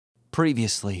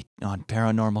Previously on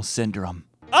Paranormal Syndrome.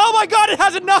 Oh my god, it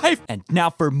has a knife! And now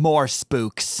for more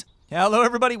spooks. Hello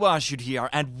everybody, Washut here,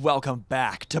 and welcome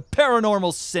back to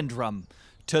Paranormal Syndrome.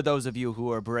 To those of you who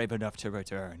are brave enough to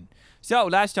return. So,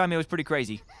 last time it was pretty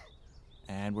crazy.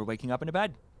 And we're waking up in a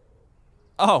bed.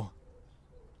 Oh,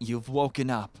 you've woken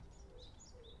up.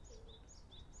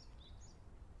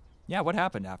 Yeah, what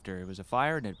happened after? It was a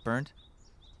fire and it burned?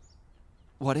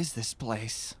 What is this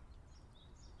place?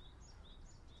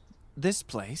 This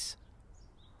place?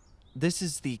 This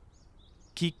is the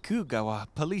Kikugawa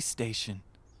police station.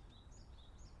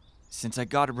 Since I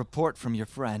got a report from your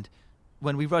friend,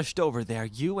 when we rushed over there,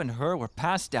 you and her were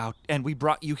passed out and we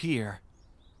brought you here.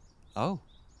 Oh.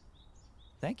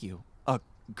 Thank you. A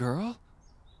girl?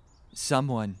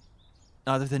 Someone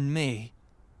other than me.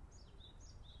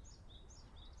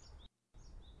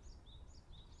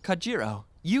 Kajiro,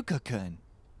 Yuka-kun.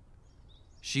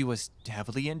 She was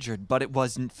heavily injured, but it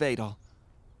wasn't fatal.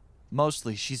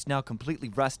 Mostly, she's now completely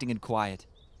resting and quiet.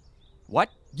 What?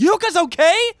 Yuka's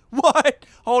okay? What?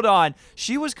 Hold on.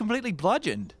 She was completely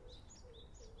bludgeoned.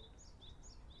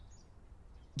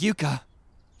 Yuka.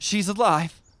 She's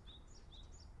alive.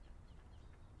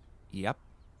 Yep.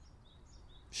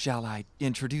 Shall I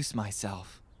introduce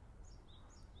myself?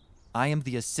 I am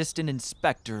the assistant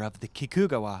inspector of the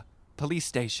Kikugawa police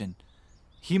station,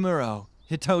 Himuro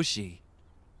Hitoshi.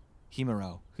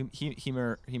 Himuro,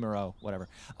 whatever.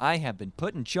 I have been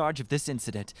put in charge of this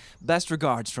incident. Best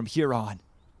regards from here on.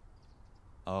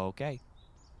 Okay.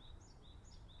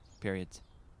 Periods.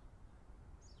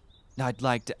 I'd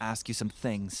like to ask you some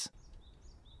things.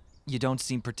 You don't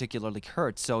seem particularly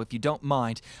hurt, so if you don't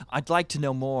mind, I'd like to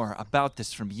know more about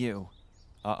this from you.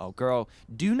 Uh-oh, girl.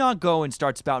 Do not go and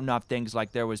start spouting off things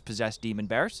like there was possessed demon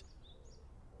bears.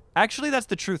 Actually, that's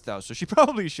the truth, though, so she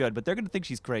probably should, but they're gonna think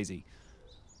she's crazy.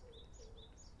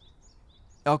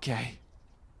 Okay,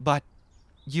 but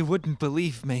you wouldn't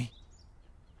believe me.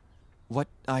 What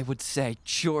I would say,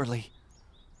 surely.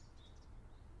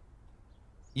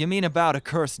 You mean about a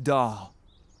cursed doll?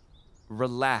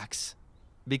 Relax,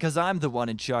 because I'm the one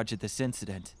in charge of this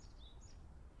incident.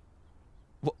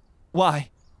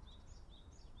 Why?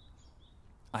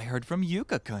 I heard from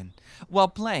Yuka-kun. While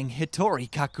playing Hitori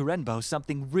Kakurenbo,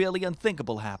 something really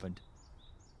unthinkable happened.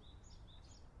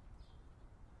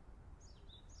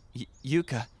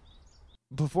 Yuka,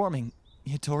 performing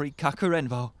Hitori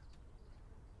Kakurenbo.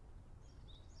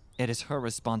 It is her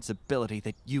responsibility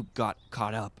that you got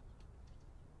caught up.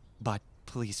 But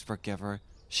please forgive her.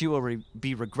 She will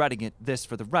be regretting this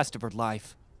for the rest of her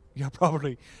life. You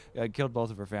probably killed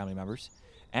both of her family members.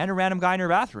 And a random guy in her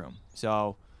bathroom.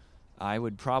 So, I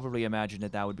would probably imagine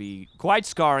that would be quite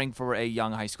scarring for a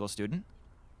young high school student.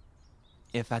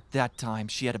 If at that time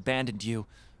she had abandoned you,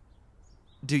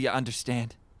 do you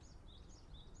understand?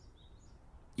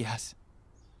 Yes.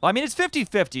 Well, I mean, it's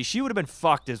 50-50. She would have been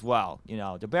fucked as well. You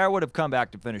know, the bear would have come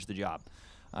back to finish the job.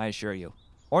 I assure you.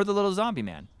 Or the little zombie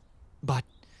man. But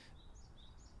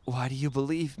why do you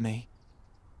believe me?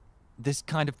 This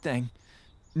kind of thing.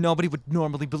 Nobody would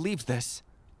normally believe this.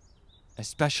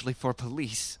 Especially for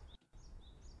police.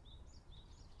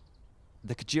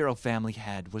 The Kajiro family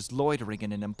head was loitering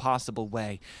in an impossible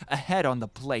way. A head on the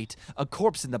plate. A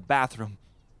corpse in the bathroom.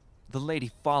 The lady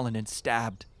fallen and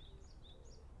stabbed.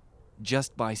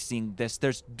 Just by seeing this,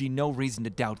 there's be no reason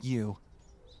to doubt you.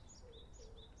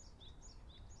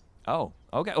 Oh,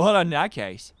 okay. Well, in that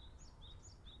case.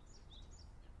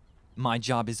 My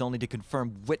job is only to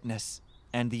confirm witness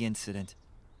and the incident.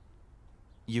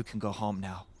 You can go home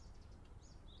now.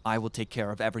 I will take care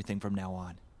of everything from now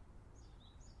on.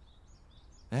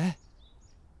 Eh?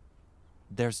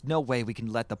 There's no way we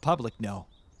can let the public know.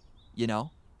 You know?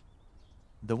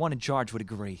 The one in charge would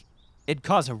agree. It'd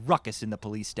cause a ruckus in the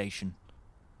police station.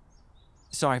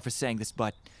 Sorry for saying this,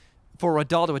 but for a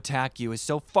doll to attack you is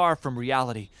so far from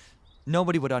reality,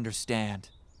 nobody would understand.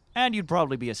 And you'd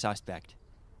probably be a suspect.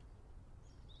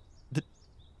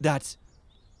 That's...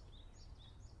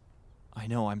 I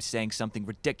know I'm saying something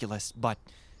ridiculous, but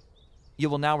you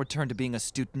will now return to being a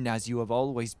student as you have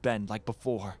always been, like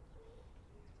before.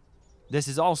 This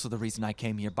is also the reason I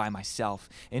came here by myself,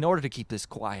 in order to keep this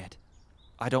quiet.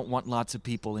 I don't want lots of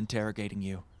people interrogating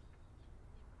you.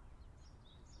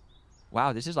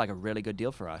 Wow, this is like a really good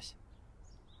deal for us.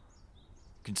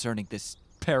 Concerning this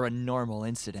paranormal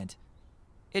incident,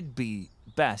 it'd be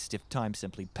best if time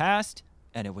simply passed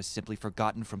and it was simply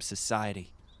forgotten from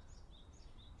society.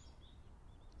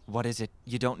 What is it?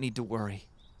 You don't need to worry.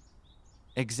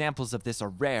 Examples of this are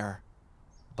rare,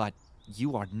 but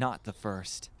you are not the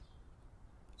first.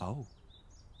 Oh,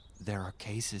 there are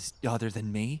cases other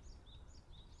than me?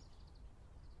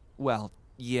 Well,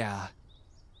 Yeah,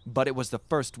 but it was the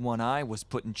first one I was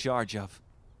put in charge of.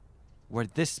 Where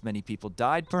this many people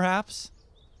died, perhaps?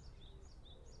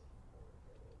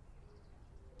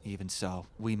 Even so,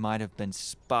 we might have been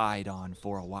spied on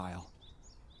for a while.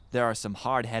 There are some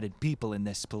hard-headed people in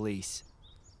this police.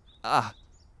 I'll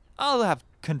have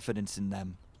confidence in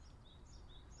them.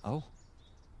 Oh,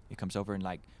 he comes over and,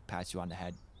 like, pats you on the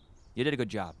head. You did a good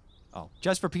job. Oh,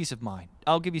 just for peace of mind,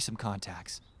 I'll give you some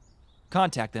contacts.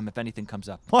 Contact them if anything comes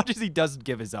up. Watch as he doesn't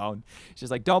give his own. He's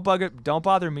just like, don't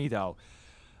bother me, though.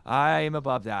 I'm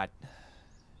above that.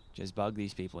 Just bug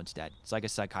these people instead. It's like a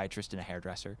psychiatrist and a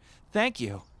hairdresser. Thank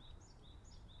you.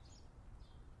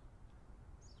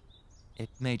 It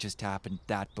may just happen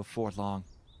that before long,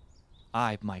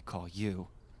 I might call you.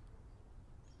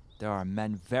 There are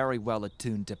men very well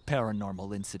attuned to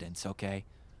paranormal incidents, okay?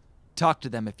 Talk to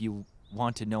them if you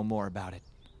want to know more about it.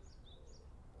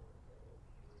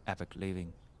 Epic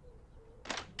leaving.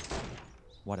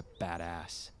 What a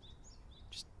badass.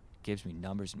 Just gives me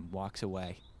numbers and walks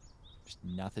away. Just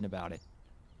nothing about it.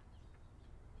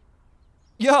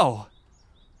 Yo!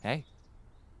 Hey.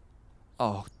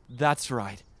 Oh, that's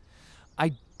right.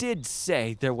 I did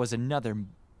say there was another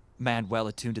man well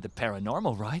attuned to the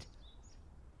paranormal, right?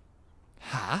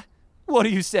 Huh? What are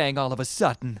you saying all of a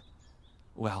sudden?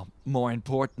 Well, more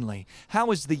importantly,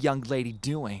 how is the young lady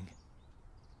doing?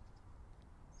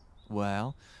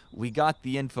 Well, we got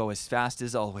the info as fast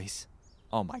as always.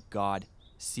 Oh my god.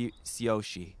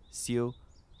 Tsuyoshi.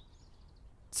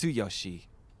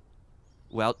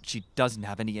 Well, she doesn't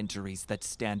have any injuries that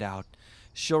stand out.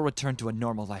 She'll return to a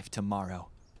normal life tomorrow.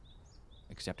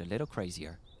 Except a little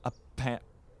crazier. A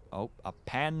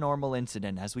paranormal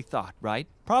incident, as we thought, right?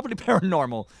 Probably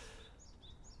paranormal.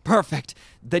 Perfect.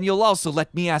 Then you'll also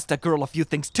let me ask that girl a few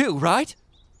things too, right?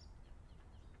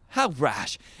 How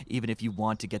rash. Even if you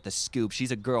want to get the scoop,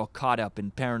 she's a girl caught up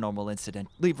in paranormal incident.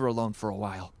 Leave her alone for a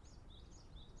while.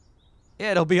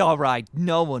 It'll be all right.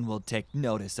 No one will take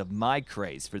notice of my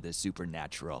craze for the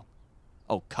supernatural.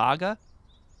 Oh, Kaga?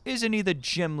 Isn't he the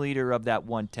gym leader of that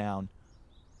one town?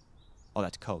 Oh,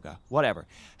 that's Koga. Whatever.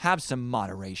 Have some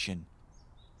moderation.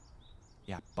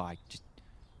 Yeah, bye. Just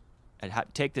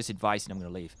take this advice and I'm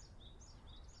going to leave.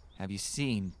 Have you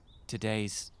seen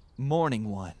today's morning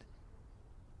one?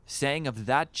 Saying of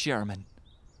that chairman,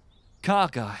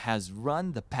 Kaga has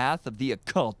run the path of the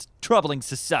occult, troubling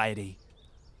society.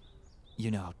 You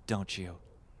know, don't you?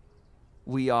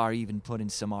 We are even put in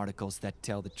some articles that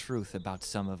tell the truth about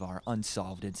some of our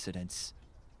unsolved incidents.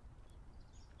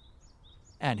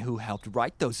 And who helped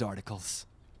write those articles?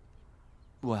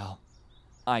 Well,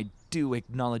 I do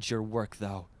acknowledge your work,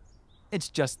 though. It's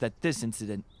just that this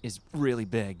incident is really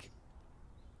big.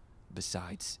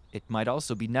 Besides, it might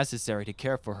also be necessary to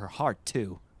care for her heart,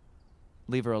 too.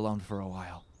 Leave her alone for a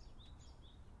while.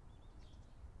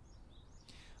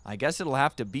 I guess it'll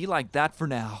have to be like that for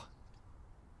now.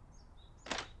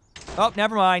 Oh,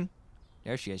 never mind.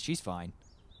 There she is. She's fine.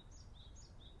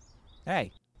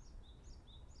 Hey.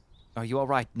 Are you all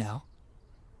right now?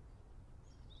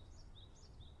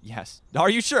 Yes. Are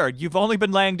you sure? You've only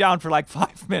been laying down for like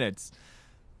 5 minutes.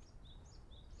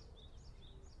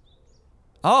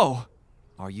 Oh.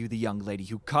 Are you the young lady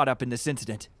who caught up in this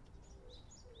incident?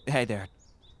 Hey there.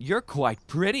 You're quite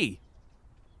pretty.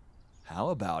 How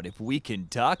about if we can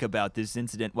talk about this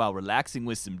incident while relaxing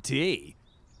with some tea?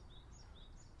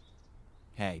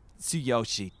 Hey,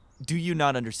 Tsuyoshi, do you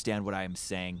not understand what I am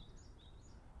saying?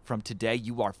 From today,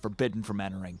 you are forbidden from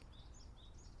entering.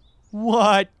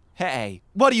 What? Hey,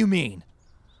 what do you mean?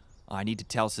 I need to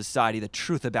tell society the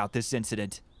truth about this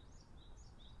incident.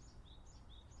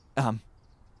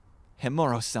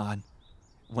 Himuro-san,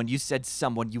 when you said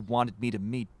someone you wanted me to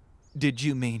meet, did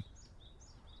you mean...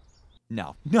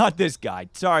 No, not this guy.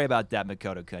 Sorry about that,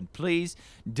 Makoto-kun. Please,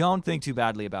 don't think too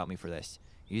badly about me for this.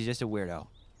 He's just a weirdo.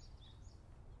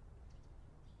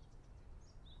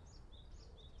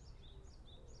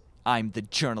 I'm the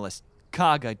journalist,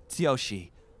 Kaga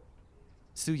Tsuyoshi.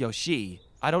 Tsuyoshi.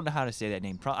 I don't know how to say that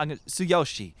name.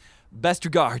 Tsuyoshi. Best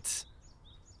regards.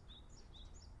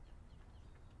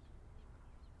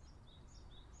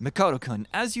 Makoto-kun,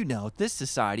 as you know, this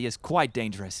society is quite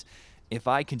dangerous. If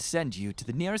I can send you to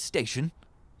the nearest station...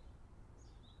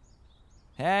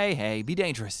 Hey, be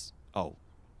dangerous. Oh.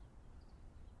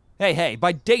 Hey,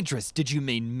 by dangerous, did you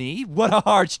mean me? What a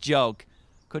harsh joke.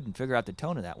 Couldn't figure out the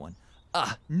tone of that one.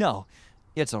 No.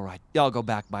 It's all right. I'll go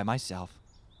back by myself.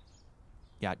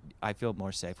 Yeah, I feel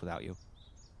more safe without you.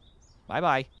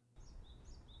 Bye-bye.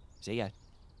 See ya.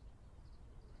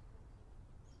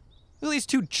 Look at these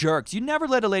two jerks. You never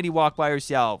let a lady walk by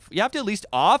herself. You have to at least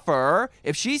offer.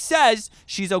 If she says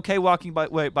she's okay walking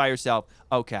by herself,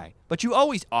 okay. But you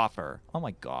always offer. Oh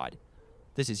my god.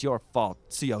 This is your fault,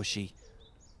 Tsuyoshi.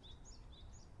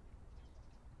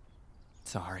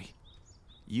 Sorry.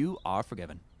 You are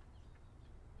forgiven.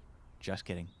 Just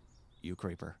kidding. You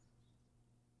creeper.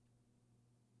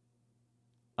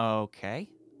 Okay.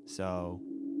 So.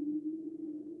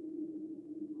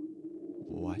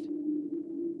 What?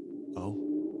 Oh.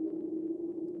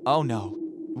 Oh no.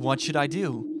 What should I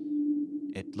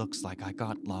do? It looks like I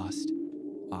got lost.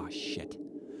 Aw, shit.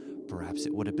 Perhaps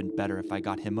it would have been better if I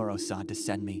got Himuro-san to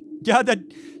send me. Yeah, that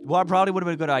probably would have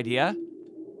been a good idea.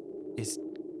 Is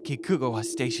Kikugawa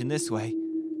station this way?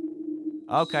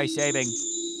 Okay, saving.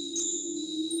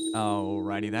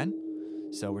 Alrighty then.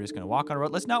 So we're just gonna walk on a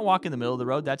road. Let's not walk in the middle of the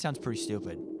road. That sounds pretty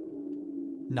stupid.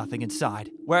 Nothing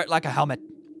inside. Wear it like a helmet.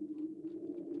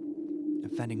 A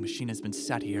vending machine has been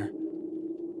set here.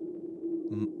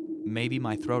 Maybe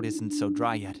my throat isn't so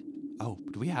dry yet. Oh,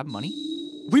 do we have money?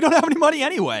 We don't have any money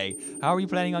anyway. How are you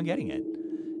planning on getting it?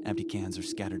 Empty cans are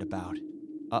scattered about.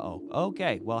 Uh-oh.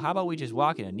 Okay, well, how about we just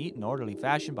walk in a neat and orderly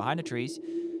fashion behind the trees,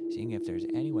 seeing if there's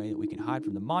any way that we can hide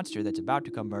from the monster that's about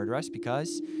to come murder us,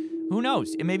 because who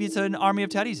knows? Maybe it's an army of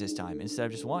teddies this time instead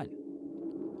of just one.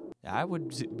 That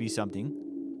would be something.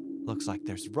 Looks like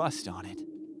there's rust on it.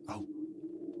 Oh.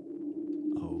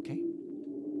 Okay.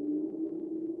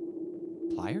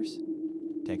 Pliers?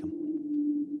 Take them.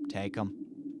 Take them.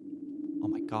 Oh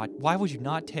my god. Why would you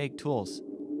not take tools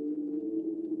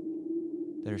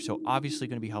that are so obviously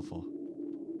going to be helpful?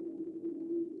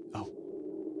 Oh.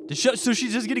 So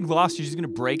she's just getting lost. She's just going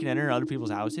to break and enter other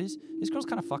people's houses? This girl's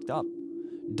kind of fucked up.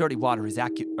 Dirty water is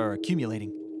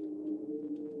accumulating.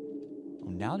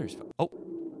 Oh, now there's... Oh.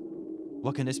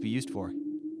 What can this be used for?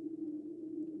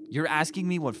 You're asking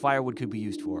me what firewood could be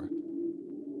used for.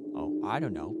 Oh, I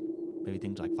don't know. Maybe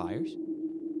things like fires?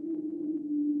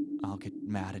 I'll get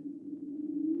mad at...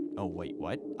 Oh, wait,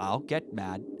 what? I'll get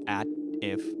mad at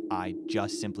if I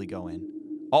just simply go in.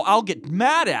 Oh, I'll get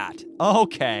mad at!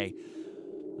 Okay.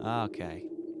 Okay.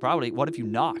 Probably, what if you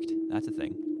knocked? That's a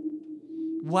thing.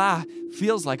 Wow,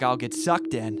 feels like I'll get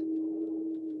sucked in.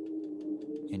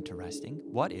 Interesting.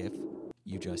 What if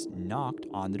you just knocked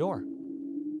on the door?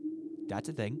 That's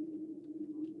a thing.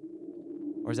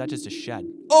 Or is that just a shed?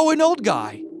 Oh, an old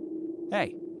guy!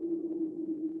 Hey.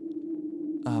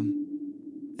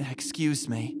 Excuse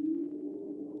me.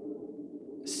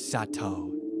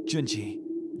 Sato. Junji.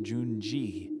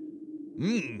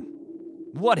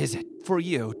 What is it for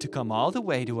you to come all the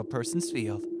way to a person's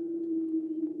field?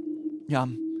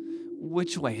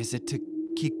 Which way is it to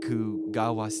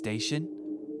Kikugawa Station?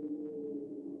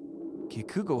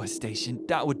 Kikugawa Station?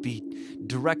 That would be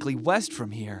directly west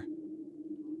from here.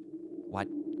 What?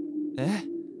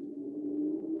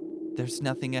 There's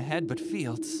nothing ahead but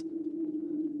fields.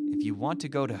 If you want to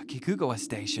go to Kikugawa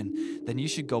Station, then you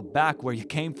should go back where you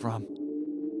came from.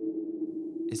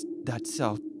 Is that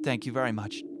so? Thank you very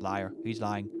much. Liar. He's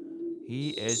lying. He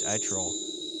is a troll.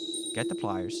 Get the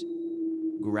pliers,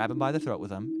 grab him by the throat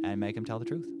with them, and make him tell the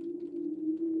truth.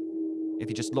 If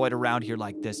you just loiter around here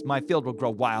like this, my field will grow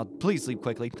wild. Please leave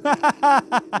quickly.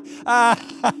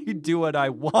 You do what I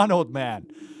want, old man.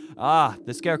 Ah,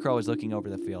 the scarecrow is looking over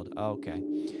the field. Okay.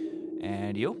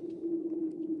 And you?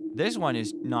 This one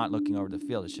is not looking over the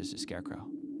field. It's just a scarecrow.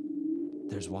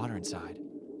 There's water inside.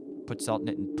 Put salt in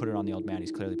it and put it on the old man.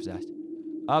 He's clearly possessed.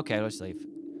 Okay, let's leave.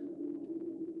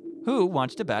 Who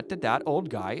wants to bet that that old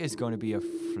guy is going to be a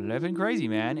flippin' crazy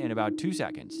man in about 2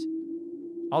 seconds?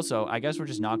 Also, I guess we're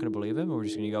just not going to believe him, and we're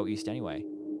just going to go east anyway.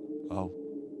 Oh.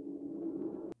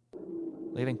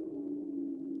 Leaving.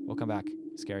 We'll come back.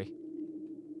 Scary.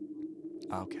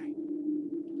 Okay.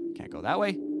 Can't go that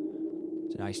way.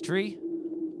 It's a nice tree.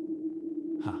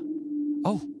 Huh.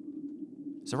 Oh.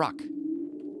 It's a rock.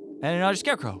 And another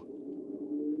scarecrow.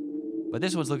 But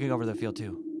this one's looking over the field,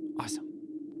 too. Awesome.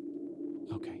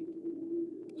 Okay.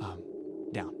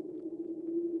 Down.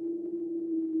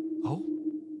 Oh.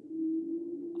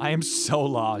 I am so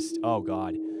lost. Oh,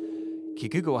 God.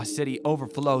 Kikugawa City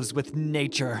overflows with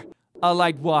nature. A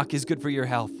light walk is good for your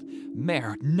health.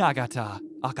 Mayor Nagata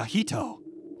Akahito.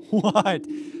 What?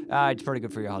 It's pretty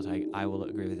good for your health. I will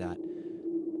agree with that.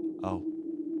 Oh.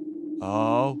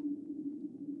 Oh.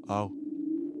 Oh.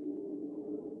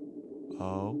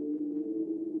 Oh.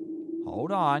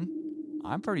 Hold on.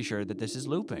 I'm pretty sure that this is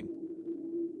looping.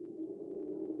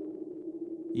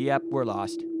 Yep, we're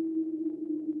lost.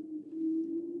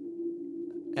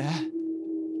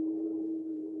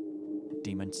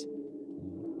 Demons.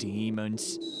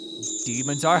 Demons.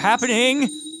 Demons are happening!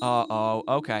 Uh-oh,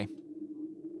 okay.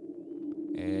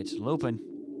 It's looping.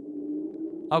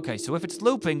 Okay, so if it's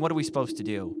looping, what are we supposed to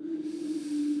do?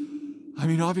 I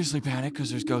mean, obviously panic, because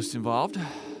there's ghosts involved.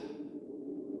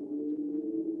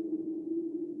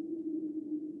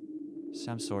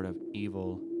 Some sort of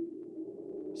evil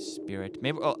spirit.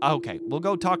 Maybe. Oh, okay. We'll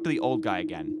go talk to the old guy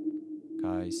again,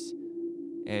 because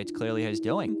it's clearly his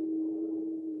doing.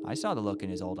 I saw the look in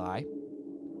his old eye.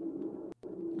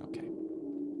 Okay.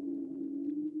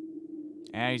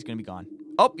 And he's gonna be gone.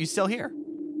 Oh, he's still here.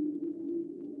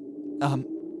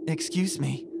 Excuse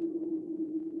me.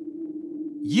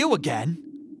 You again?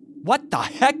 What the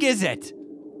heck is it?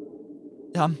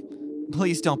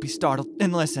 Please don't be startled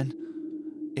and listen.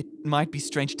 It might be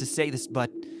strange to say this,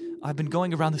 but I've been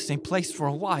going around the same place for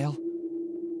a while.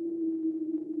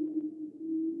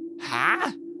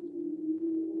 Huh?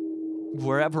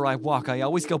 Wherever I walk, I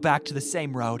always go back to the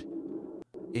same road.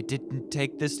 It didn't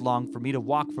take this long for me to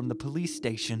walk from the police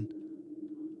station.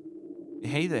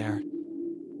 Hey there.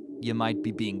 You might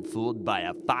be being fooled by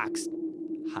a fox.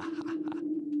 Ha ha ha.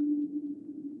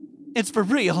 It's for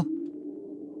real.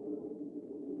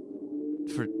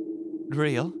 For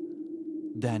real?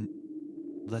 Then,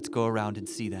 let's go around and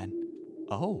see then.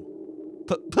 Oh.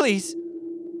 Please.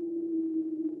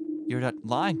 You're not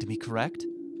lying to me, correct?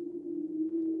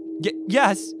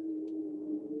 Yes.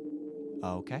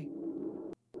 Okay.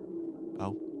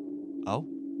 Oh.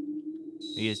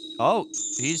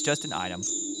 He's just an item.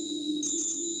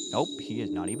 Nope, he is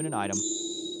not even an item.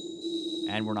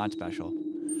 And we're not special.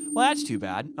 Well, that's too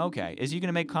bad. Okay, is he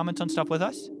gonna make comments on stuff with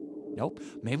us? Nope.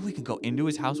 Maybe we can go into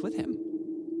his house with him.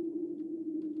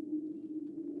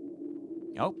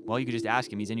 Oh, well, you could just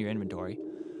ask him. He's in your inventory.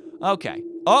 Okay.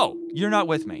 Oh, you're not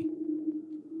with me.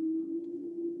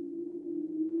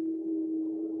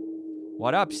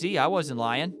 What up? See, I wasn't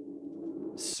lying.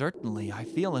 Certainly, I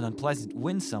feel an unpleasant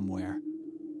wind somewhere.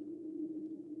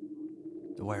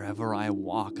 Wherever I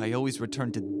walk, I always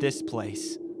return to this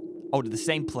place. Oh, to the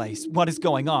same place. What is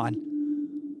going on?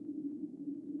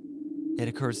 It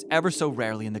occurs ever so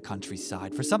rarely in the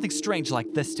countryside for something strange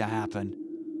like this to happen.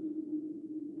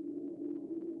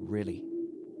 Really?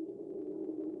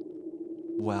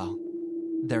 Well,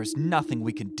 there's nothing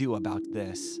we can do about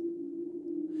this.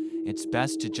 It's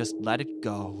best to just let it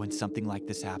go when something like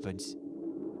this happens.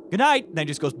 Good night! Then he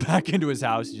just goes back into his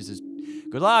house. He just says,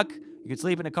 good luck. You can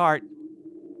sleep in a cart.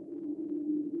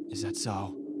 Is that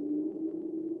so?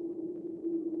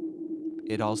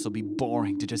 It'd also be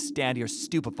boring to just stand here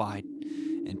stupefied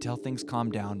until things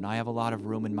calm down and I have a lot of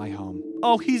room in my home.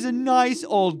 Oh, he's a nice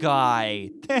old guy.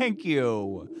 Thank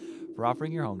you for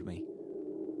offering your home to me.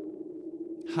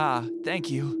 Ha, thank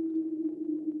you.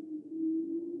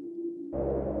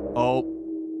 Oh.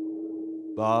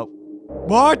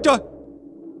 What the?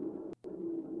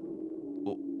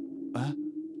 Oh, huh?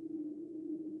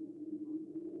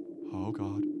 Oh,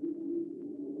 God.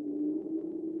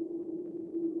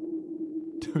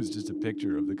 It was just a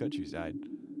picture of the countryside.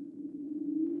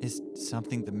 Is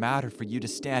something the matter for you to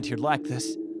stand here like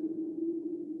this?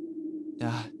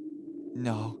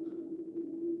 No.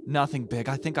 Nothing big.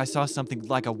 I think I saw something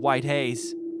like a white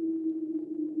haze.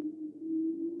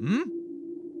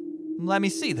 Let me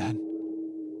see then.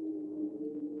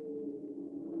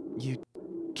 You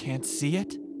can't see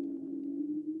it?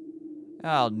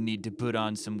 I'll need to put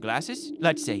on some glasses.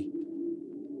 Let's see.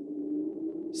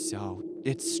 So,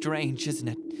 it's strange, isn't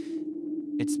it?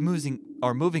 It's moving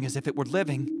as if it were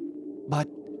living, but...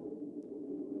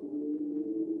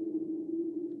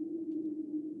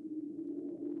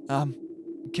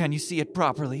 Can you see it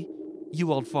properly,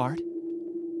 you old fart?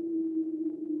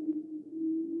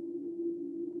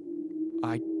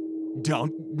 I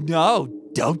don't know.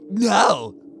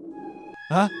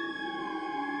 Huh?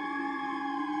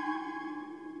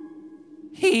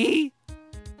 He...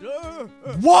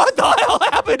 What the hell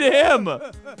happened to him?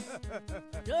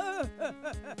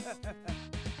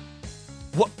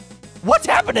 What's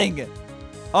happening?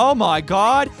 Oh my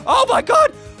god! Oh my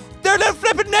god! They're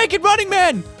flipping naked running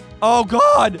men! Oh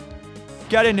god!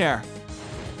 Get in there.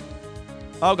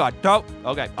 Oh god, no.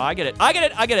 Okay, I get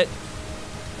it.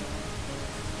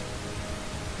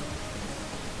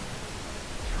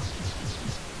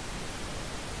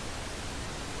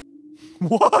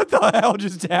 What the hell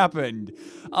just happened?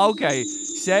 Okay,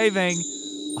 saving.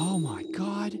 Oh my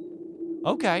god.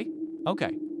 Okay.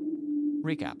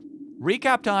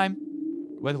 Recap time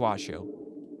with Washu.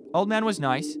 Old man was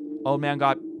nice. Old man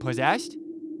got possessed.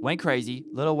 Went crazy.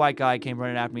 Little white guy came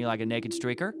running after me like a naked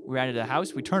streaker. We ran into the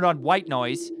house. We turned on white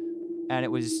noise. And it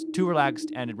was too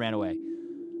relaxed and it ran away.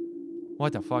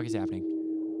 What the fuck is happening?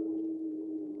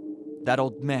 That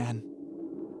old man.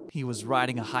 He was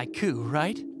writing a haiku,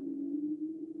 right?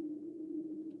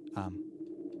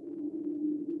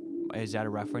 Is that a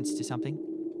reference to something?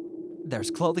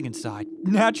 There's clothing inside.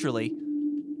 Naturally.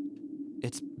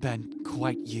 It's been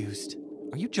quite used.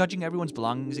 Are you judging everyone's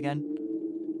belongings again?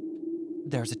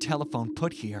 There's a telephone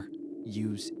put here.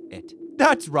 Use it.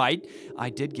 That's right.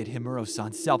 I did get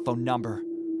Himuro-san's cell phone number.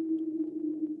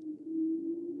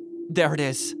 There it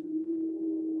is.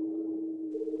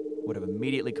 Would have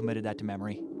immediately committed that to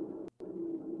memory.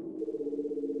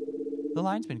 The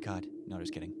line's been cut. No,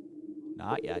 just kidding.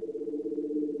 Not yet.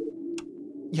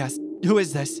 Yes, who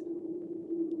is this?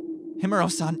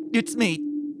 Himuro-san, it's me,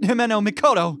 Himeno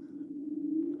Mikoto.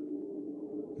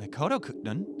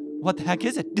 Mikoto-kun? What the heck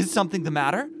is it? Is something the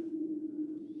matter?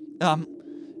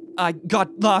 I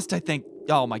got lost, I think.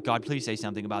 Oh my god, please say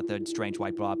something about the strange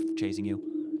white blob chasing you.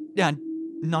 And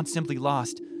not simply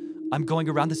lost. I'm going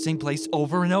around the same place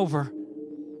over and over.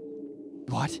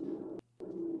 What?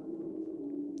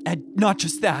 And not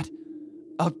just that.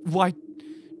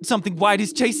 Something white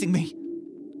is chasing me.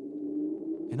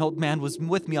 An old man was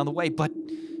with me on the way, but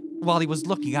while he was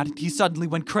looking at it, he suddenly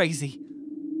went crazy.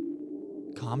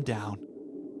 Calm down.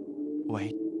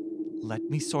 Wait, let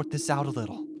me sort this out a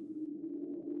little.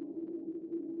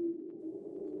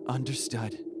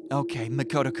 Understood. Okay,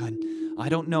 Mikoto-kun, I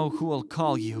don't know who will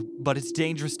call you, but it's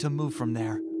dangerous to move from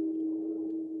there.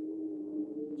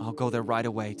 I'll go there right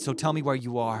away, so tell me where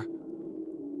you are.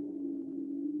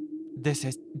 This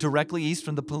is directly east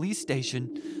from the police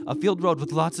station, a field road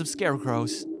with lots of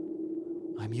scarecrows.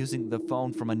 I'm using the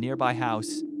phone from a nearby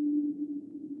house.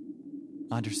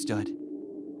 Understood.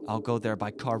 I'll go there by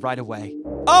car right away.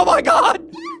 Oh my god!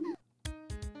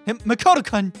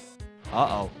 Mikoto-kun!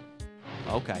 Uh-oh.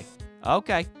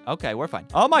 Okay, we're fine.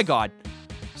 Oh my god.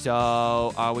 So,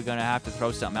 are we gonna have to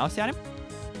throw something else at him?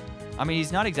 I mean,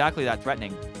 he's not exactly that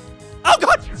threatening. Oh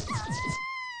god!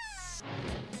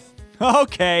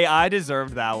 Okay, I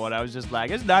deserved that one. I was just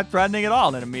like, it's not threatening at all,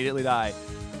 and then immediately die.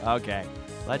 Okay,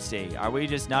 let's see. Are we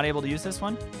just not able to use this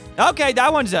one? Okay,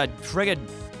 that one's a friggin'...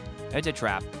 It's a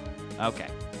trap. Okay.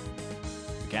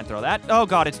 We can't throw that. Oh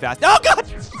god, it's fast. Oh god!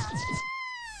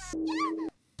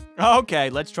 Okay,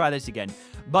 let's try this again.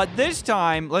 But this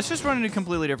time, let's just run in a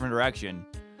completely different direction.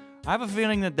 I have a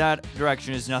feeling that that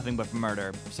direction is nothing but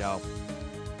murder, so...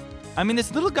 I mean,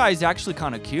 this little guy is actually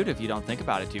kind of cute if you don't think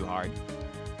about it too hard.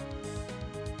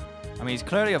 I mean, he's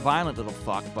clearly a violent little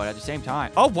fuck, but at the same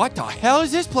time... Oh, what the hell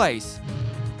is this place?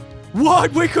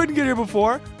 What? We couldn't get here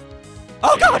before?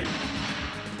 Oh, God!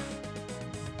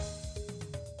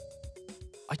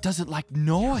 It doesn't like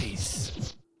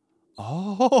noise.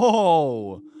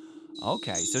 Oh.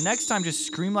 Okay, so next time just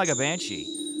scream like a banshee.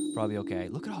 Probably okay.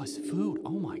 Look at all his food.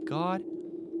 Oh, my God.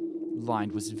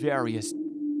 Lined was various...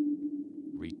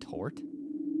 Retort?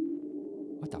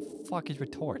 What the fuck is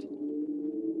retort?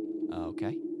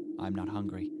 Okay. I'm not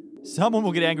hungry. Someone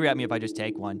will get angry at me if I just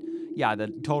take one. Yeah, the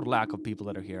total lack of people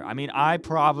that are here. I mean, I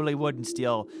probably wouldn't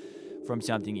steal from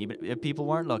something even if people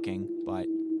weren't looking, but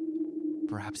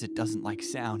perhaps it doesn't like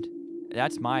sound.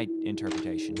 That's my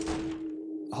interpretation.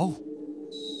 Oh.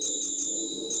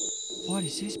 What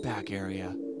is this back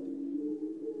area?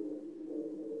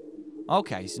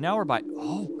 Okay, so now we're by...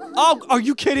 Oh, are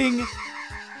you kidding?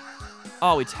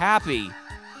 Oh, it's happy.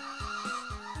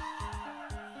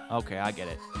 Okay, I get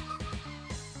it.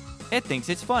 It thinks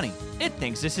it's funny. It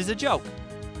thinks this is a joke.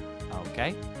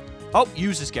 Okay. Oh,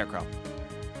 use the scarecrow.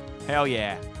 Hell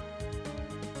yeah.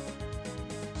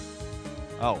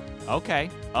 Oh, okay.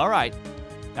 All right.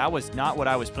 That was not what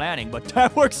I was planning, but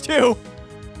that works too.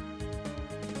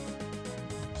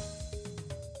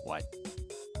 What?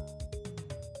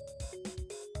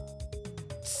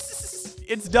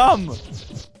 It's dumb.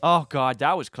 Oh, God,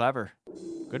 that was clever.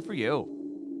 Good for you.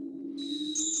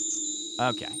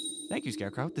 Okay. Thank you,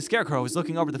 Scarecrow. The Scarecrow is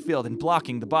looking over the field and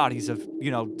blocking the bodies of,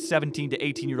 17 to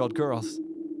 18-year-old girls.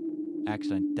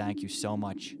 Excellent. Thank you so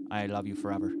much. I love you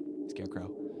forever, Scarecrow.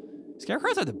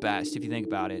 Scarecrows are the best, if you think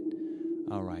about it.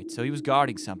 All right, so he was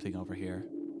guarding something over here.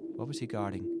 What was he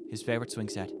guarding? His favorite swing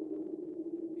set.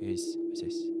 What's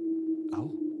this?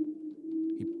 Oh.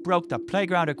 He broke the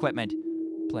playground equipment.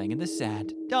 Playing in the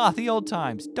sand. Ah, the old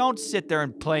times. Don't sit there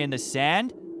and play in the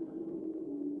sand.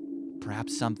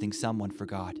 Perhaps something someone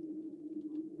forgot.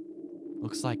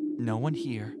 Looks like no one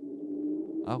here.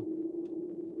 Oh.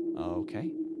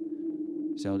 Okay.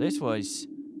 So this was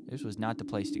not the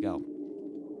place to go.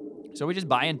 So we just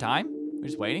buying time? We're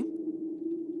just waiting?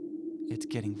 It's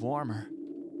getting warmer.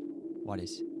 What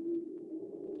is?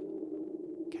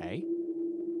 Okay.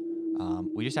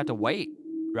 We just have to wait,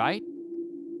 right?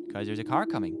 Because there's a car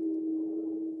coming.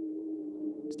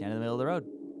 Stand in the middle of the road.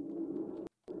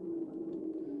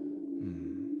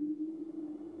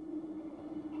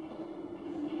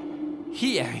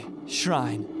 Hiei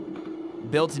Shrine.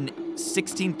 Built in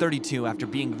 1632 after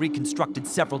being reconstructed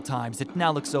several times, it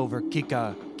now looks over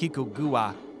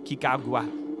Kikugawa.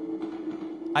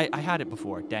 I had it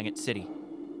before, dang it, city.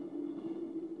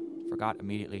 Forgot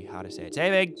immediately how to say it.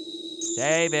 Saving!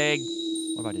 Saving!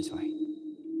 What about this way?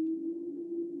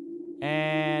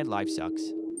 And life sucks.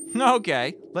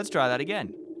 Okay, let's try that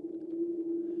again.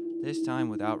 This time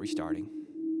without restarting.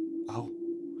 Oh,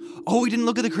 we didn't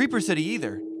look at the creeper city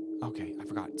either. Okay, I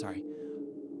forgot, sorry.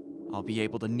 I'll be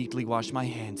able to neatly wash my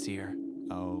hands here.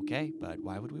 Okay, but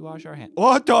why would we wash our hands?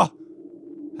 What the?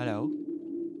 Hello?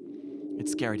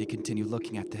 It's scary to continue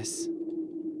looking at this.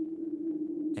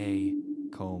 A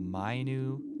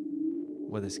komainu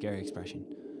with a scary expression.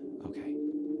 Okay.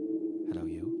 Hello,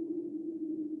 you.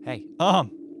 Hey,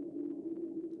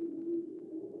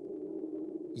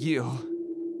 you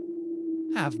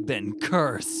have been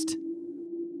cursed.